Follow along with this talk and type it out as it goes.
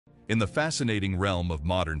In the fascinating realm of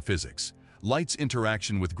modern physics, light's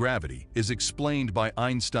interaction with gravity is explained by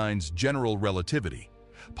Einstein's general relativity,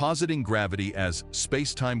 positing gravity as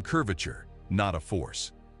space-time curvature, not a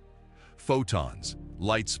force. Photons,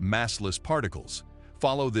 light's massless particles,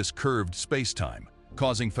 follow this curved space-time,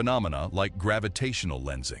 causing phenomena like gravitational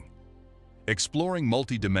lensing. Exploring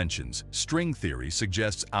multi-dimensions, string theory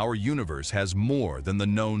suggests our universe has more than the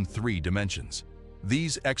known 3 dimensions.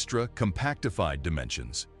 These extra, compactified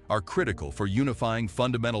dimensions are critical for unifying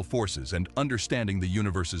fundamental forces and understanding the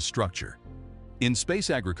universe's structure. In space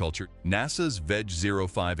agriculture, NASA's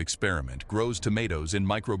Veg-05 experiment grows tomatoes in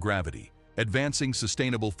microgravity, advancing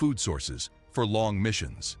sustainable food sources for long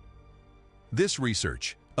missions. This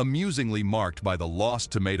research, amusingly marked by the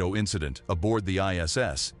lost tomato incident aboard the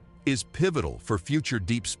ISS, is pivotal for future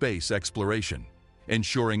deep space exploration,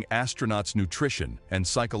 ensuring astronauts' nutrition and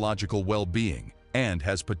psychological well-being, and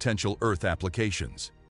has potential Earth applications.